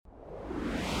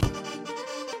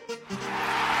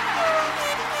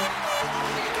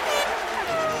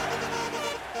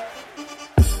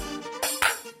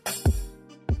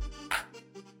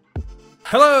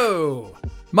Hello!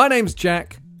 My name's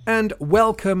Jack, and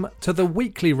welcome to the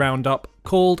weekly roundup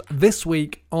called This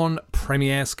Week on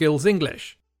Premier Skills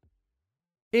English.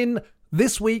 In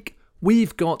this week,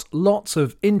 we've got lots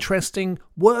of interesting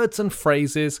words and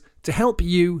phrases to help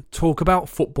you talk about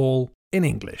football in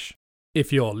English.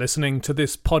 If you're listening to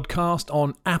this podcast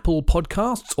on Apple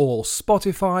Podcasts or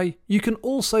Spotify, you can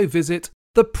also visit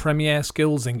the Premier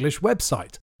Skills English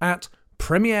website at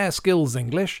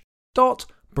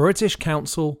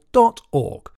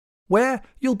premierskillsenglish.britishcouncil.org, where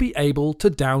you'll be able to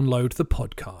download the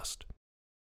podcast.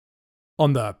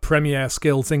 On the Premier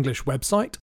Skills English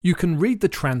website, you can read the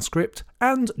transcript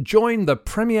and join the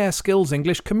Premier Skills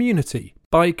English community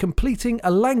by completing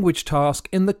a language task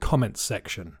in the comments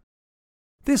section.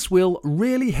 This will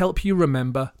really help you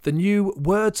remember the new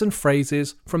words and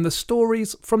phrases from the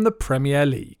stories from the Premier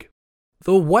League.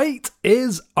 The wait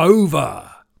is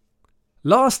over!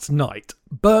 Last night,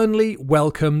 Burnley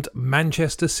welcomed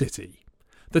Manchester City.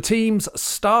 The teams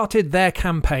started their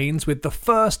campaigns with the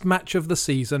first match of the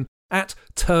season at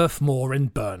Turf Moor in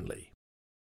Burnley.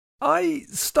 I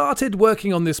started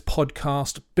working on this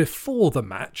podcast before the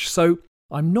match, so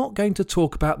I'm not going to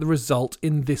talk about the result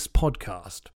in this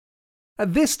podcast.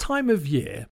 At this time of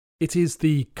year, it is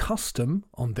the custom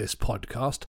on this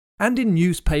podcast and in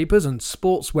newspapers and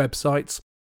sports websites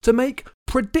to make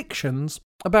predictions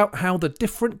about how the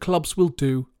different clubs will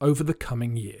do over the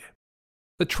coming year.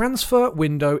 The transfer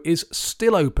window is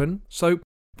still open, so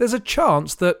there's a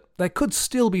chance that there could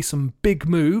still be some big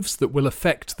moves that will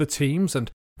affect the teams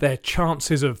and their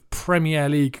chances of Premier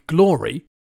League glory.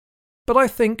 But I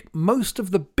think most of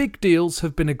the big deals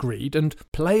have been agreed, and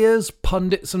players,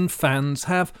 pundits and fans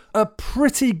have a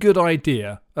pretty good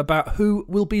idea about who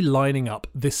will be lining up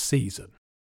this season.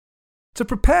 To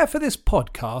prepare for this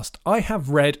podcast, I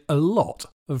have read a lot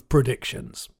of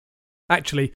predictions.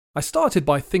 Actually, I started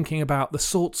by thinking about the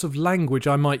sorts of language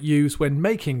I might use when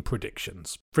making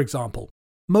predictions, for example,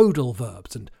 modal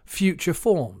verbs and future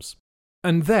forms.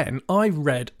 And then I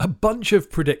read a bunch of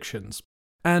predictions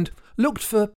and looked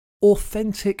for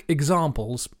authentic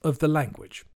examples of the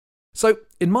language. So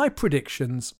in my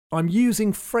predictions, I'm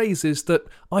using phrases that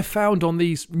I found on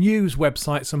these news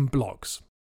websites and blogs.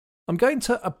 I'm going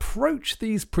to approach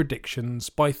these predictions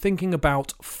by thinking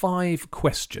about 5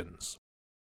 questions.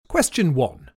 Question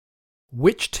 1.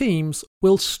 Which teams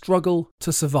will struggle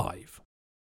to survive?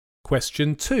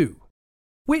 Question 2.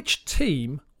 Which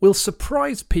team will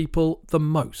surprise people the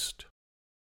most?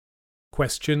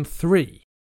 Question 3.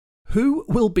 Who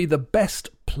will be the best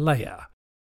player?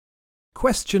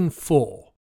 Question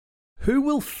 4. Who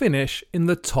will finish in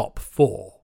the top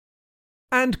 4?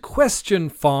 And question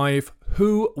 5.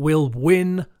 Who will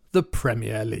win the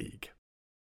Premier League?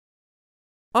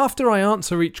 After I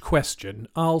answer each question,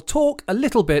 I'll talk a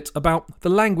little bit about the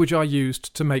language I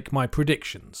used to make my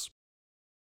predictions.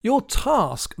 Your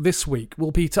task this week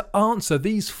will be to answer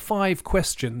these 5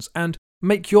 questions and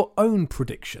make your own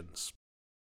predictions.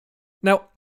 Now,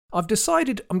 I've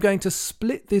decided I'm going to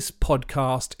split this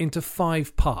podcast into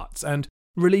 5 parts and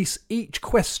release each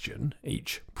question,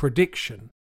 each prediction,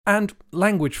 and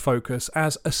language focus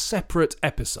as a separate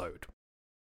episode.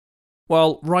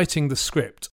 While writing the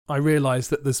script, I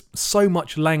realised that there's so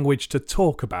much language to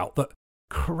talk about that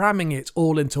cramming it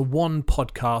all into one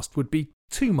podcast would be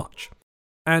too much,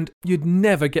 and you'd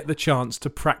never get the chance to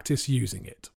practice using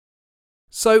it.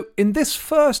 So in this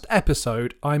first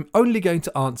episode, I'm only going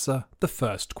to answer the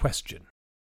first question.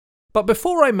 But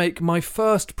before I make my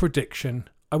first prediction,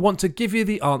 I want to give you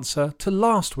the answer to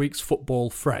last week's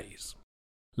football phrase.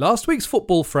 Last week's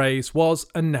football phrase was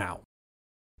a noun.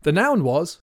 The noun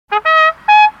was...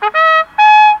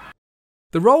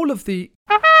 The role of a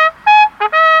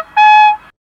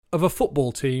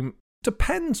football team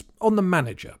depends on the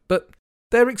manager, but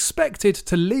they're expected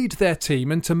to lead their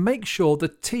team and to make sure the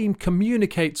team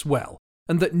communicates well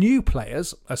and that new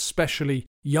players, especially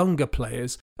younger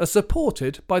players, are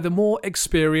supported by the more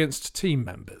experienced team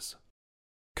members.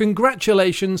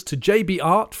 Congratulations to JB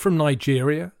Art from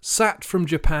Nigeria, Sat from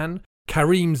Japan,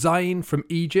 Karim Zain from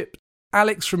Egypt,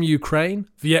 Alex from Ukraine,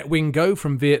 Viet Wing Go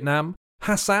from Vietnam,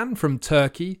 Hassan from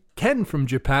Turkey, Ken from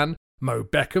Japan, Mo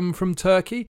Beckham from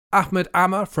Turkey, Ahmed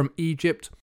Amar from Egypt,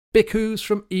 Bickus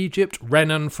from Egypt,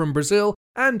 Renan from Brazil,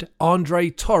 and Andre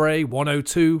Torre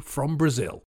 102 from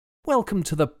Brazil. Welcome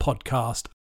to the podcast,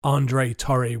 Andre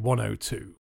Torre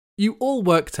 102. You all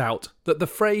worked out that the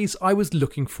phrase I was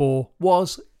looking for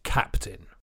was captain.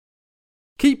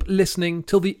 Keep listening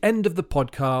till the end of the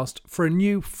podcast for a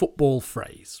new football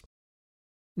phrase.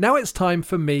 Now it's time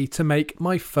for me to make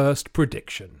my first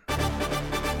prediction.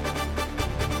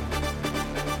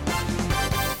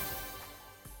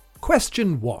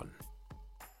 Question 1.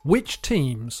 Which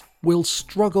teams will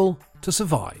struggle to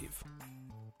survive?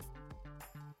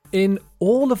 In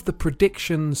all of the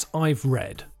predictions I've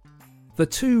read, the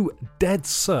two dead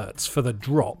certs for the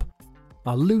drop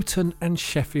are Luton and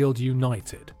Sheffield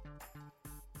United.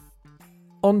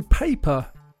 On paper,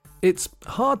 it's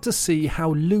hard to see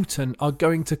how Luton are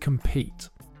going to compete.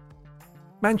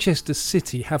 Manchester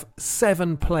City have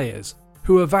 7 players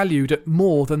who are valued at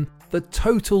more than the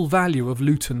total value of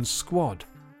Luton's squad.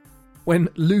 When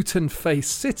Luton face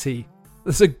City,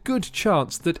 there's a good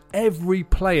chance that every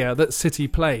player that City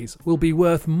plays will be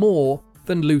worth more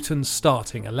than Luton's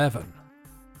starting 11.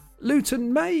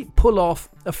 Luton may pull off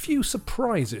a few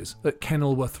surprises at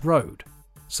Kenilworth Road.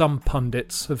 Some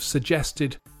pundits have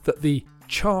suggested that the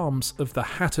charms of the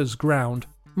Hatters' ground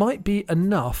might be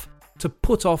enough to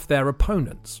put off their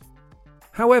opponents.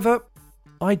 However,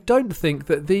 I don't think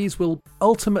that these will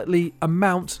ultimately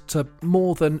amount to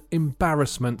more than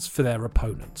embarrassments for their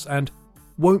opponents and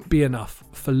won't be enough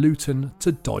for Luton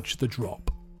to dodge the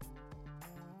drop.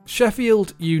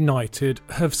 Sheffield United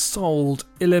have sold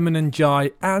Iliman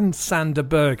Ndiaye and Sander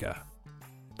Berge.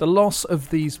 The loss of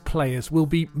these players will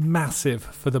be massive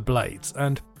for the Blades,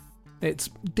 and it's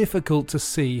difficult to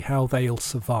see how they'll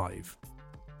survive.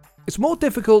 It's more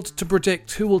difficult to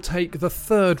predict who will take the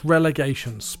 3rd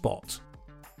relegation spot.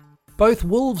 Both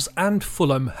Wolves and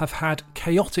Fulham have had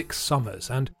chaotic summers,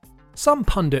 and some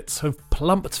pundits have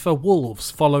plumped for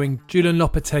Wolves following Julian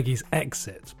Lopetegui's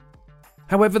exit.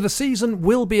 However, the season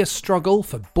will be a struggle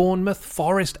for Bournemouth,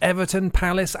 Forest, Everton,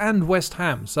 Palace and West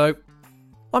Ham, so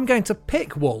I'm going to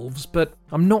pick Wolves, but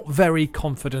I'm not very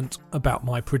confident about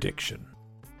my prediction.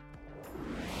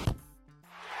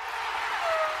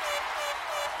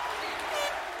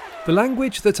 The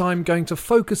language that I'm going to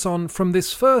focus on from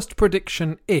this first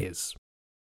prediction is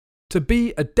to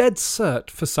be a dead cert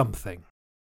for something,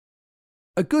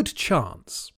 a good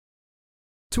chance,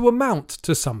 to amount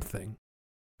to something,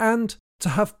 and to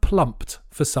have plumped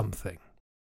for something.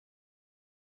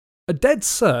 A dead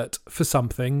cert for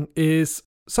something is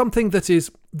something that is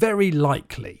very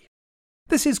likely.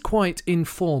 This is quite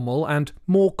informal and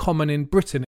more common in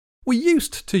Britain. We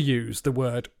used to use the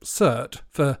word cert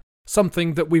for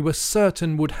something that we were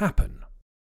certain would happen.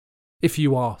 If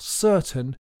you are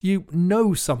certain, you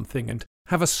know something and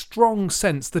have a strong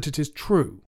sense that it is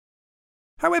true.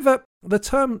 However, the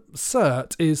term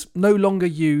cert is no longer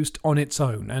used on its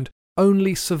own and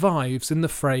only survives in the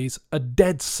phrase a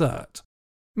dead cert,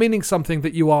 meaning something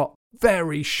that you are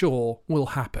very sure will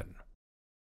happen.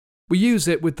 We use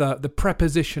it with the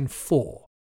preposition for.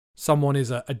 Someone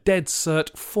is a dead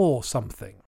cert for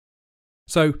something.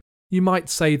 So, you might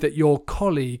say that your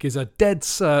colleague is a dead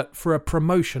cert for a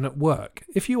promotion at work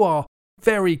if you are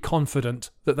very confident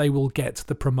that they will get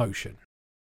the promotion.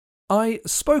 I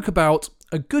spoke about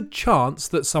a good chance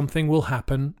that something will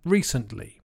happen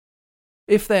recently.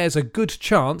 If there's a good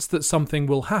chance that something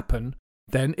will happen,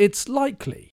 then it's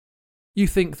likely. You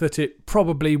think that it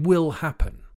probably will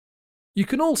happen. You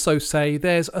can also say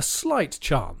there's a slight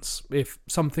chance if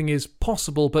something is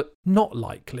possible but not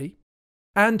likely.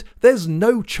 And there's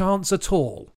no chance at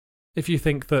all if you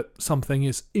think that something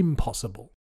is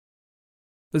impossible.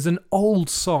 There's an old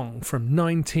song from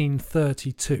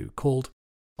 1932 called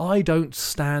I Don't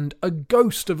Stand a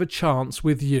Ghost of a Chance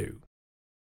with You.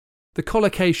 The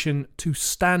collocation to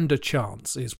stand a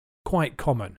chance is quite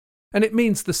common, and it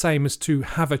means the same as to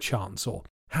have a chance or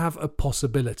have a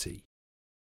possibility.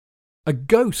 A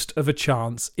ghost of a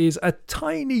chance is a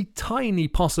tiny, tiny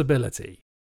possibility.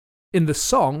 In the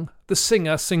song, the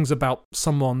singer sings about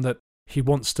someone that he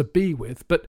wants to be with,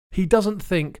 but he doesn't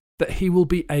think that he will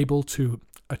be able to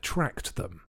attract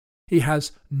them. He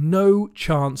has no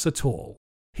chance at all.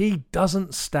 He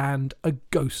doesn't stand a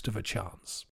ghost of a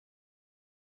chance.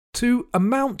 To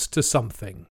amount to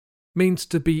something means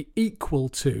to be equal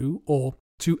to or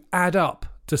to add up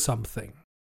to something.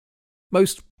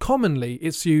 Most commonly,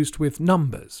 it's used with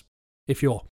numbers. If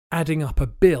you're adding up a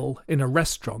bill in a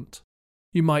restaurant,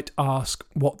 you might ask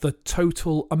what the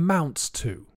total amounts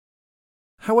to.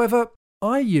 However,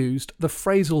 I used the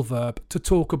phrasal verb to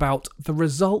talk about the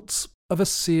results of a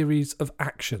series of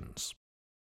actions.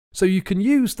 So you can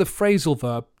use the phrasal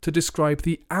verb to describe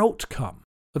the outcome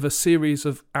of a series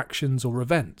of actions or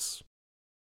events.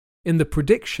 In the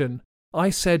prediction, I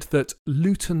said that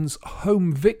Luton's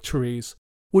home victories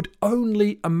would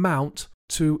only amount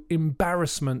to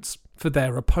embarrassments for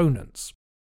their opponents.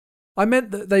 I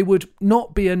meant that they would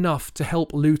not be enough to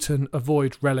help Luton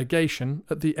avoid relegation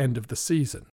at the end of the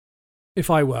season. If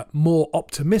I were more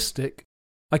optimistic,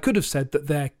 I could have said that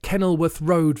their Kenilworth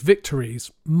Road victories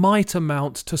might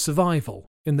amount to survival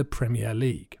in the Premier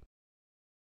League.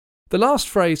 The last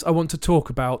phrase I want to talk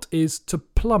about is to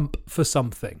plump for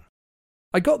something.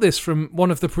 I got this from one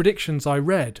of the predictions I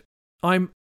read.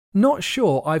 I'm not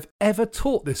sure I've ever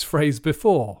taught this phrase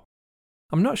before.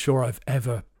 I'm not sure I've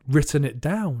ever written it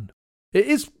down. It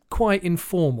is quite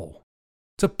informal.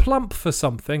 To plump for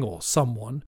something or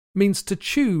someone means to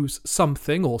choose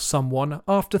something or someone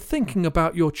after thinking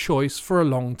about your choice for a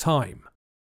long time.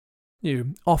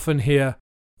 You often hear,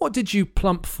 "What did you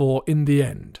plump for in the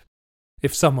end?"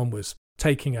 if someone was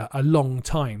taking a long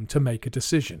time to make a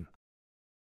decision.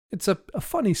 It's a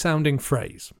funny sounding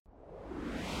phrase.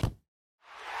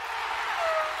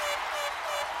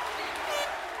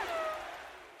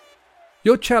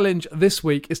 Your challenge this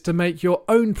week is to make your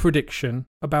own prediction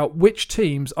about which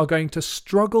teams are going to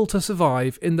struggle to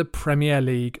survive in the Premier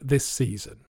League this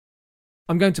season.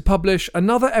 I'm going to publish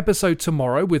another episode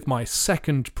tomorrow with my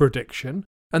second prediction,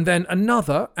 and then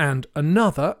another and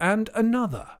another and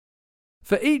another.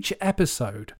 For each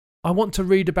episode, I want to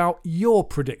read about your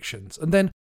predictions, and then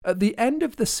at the end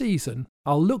of the season,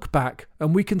 I'll look back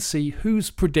and we can see whose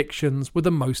predictions were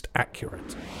the most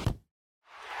accurate.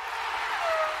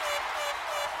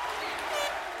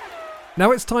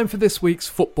 Now it's time for this week's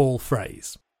football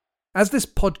phrase. As this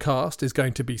podcast is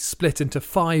going to be split into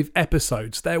 5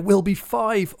 episodes, there will be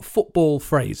 5 football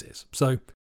phrases, so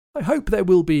I hope they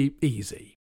will be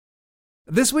easy.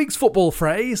 This week's football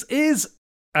phrase is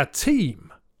a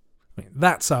team.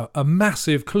 That's a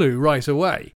massive clue right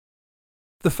away.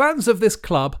 The fans of this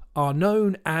club are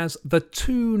known as the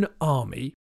Toon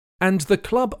Army, and the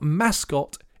club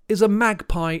mascot is a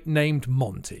magpie named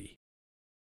Monty.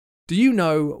 Do you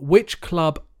know which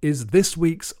club is this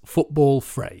week's football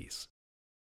phrase?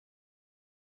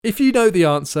 If you know the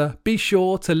answer, be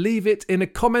sure to leave it in a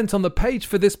comment on the page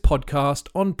for this podcast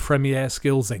on Premier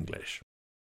Skills English.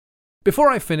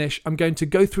 Before I finish, I'm going to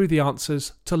go through the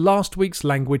answers to last week's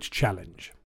language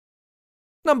challenge.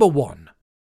 Number 1.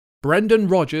 Brendan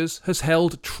Rodgers has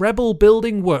held treble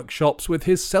building workshops with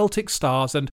his Celtic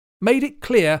stars and made it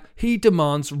clear he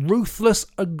demands ruthless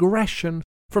aggression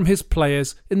from his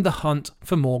players in the hunt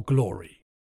for more glory.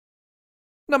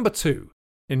 Number 2.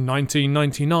 In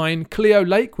 1999, Cleo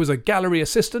Lake was a gallery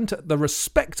assistant at the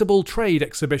Respectable Trade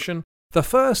exhibition, the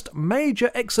first major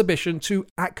exhibition to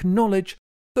acknowledge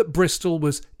that Bristol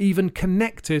was even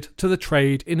connected to the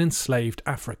trade in enslaved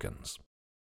Africans.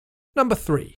 Number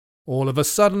 3. All of a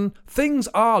sudden, things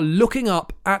are looking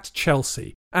up at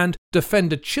Chelsea, and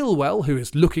defender Chilwell, who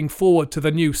is looking forward to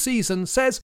the new season,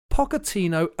 says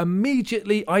Pochettino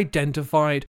immediately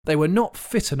identified they were not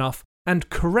fit enough and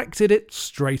corrected it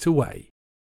straight away.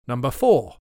 Number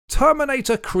 4.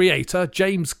 Terminator creator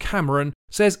James Cameron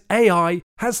says AI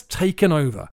has taken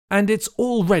over, and it's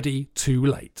already too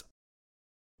late.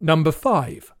 Number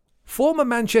 5. Former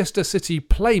Manchester City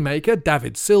playmaker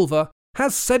David Silva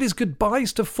has said his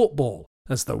goodbyes to football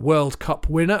as the World Cup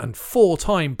winner and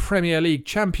 4-time Premier League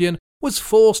champion was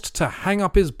forced to hang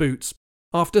up his boots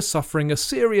after suffering a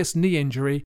serious knee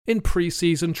injury in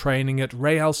pre-season training at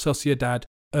Real Sociedad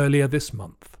earlier this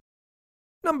month.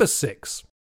 Number 6.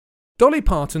 Dolly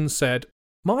Parton said,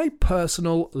 "My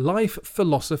personal life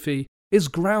philosophy is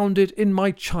grounded in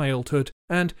my childhood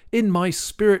and in my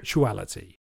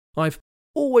spirituality. I've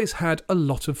always had a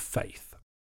lot of faith."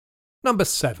 Number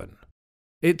 7.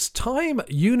 It's time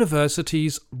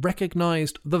universities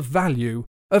recognised the value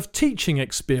of teaching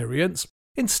experience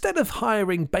instead of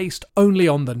hiring based only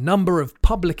on the number of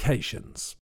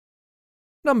publications.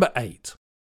 Number 8.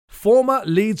 Former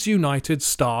Leeds United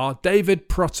star David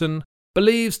Prutton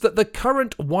believes that the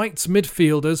current Whites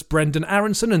midfielders Brendan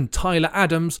Aronson and Tyler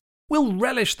Adams will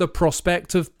relish the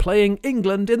prospect of playing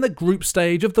England in the group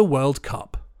stage of the World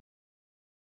Cup.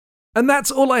 And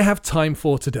that's all I have time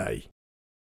for today.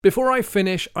 Before I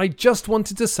finish, I just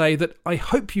wanted to say that I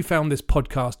hope you found this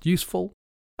podcast useful,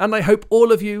 and I hope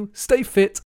all of you stay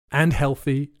fit and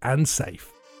healthy and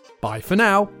safe. Bye for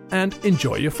now, and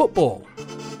enjoy your football.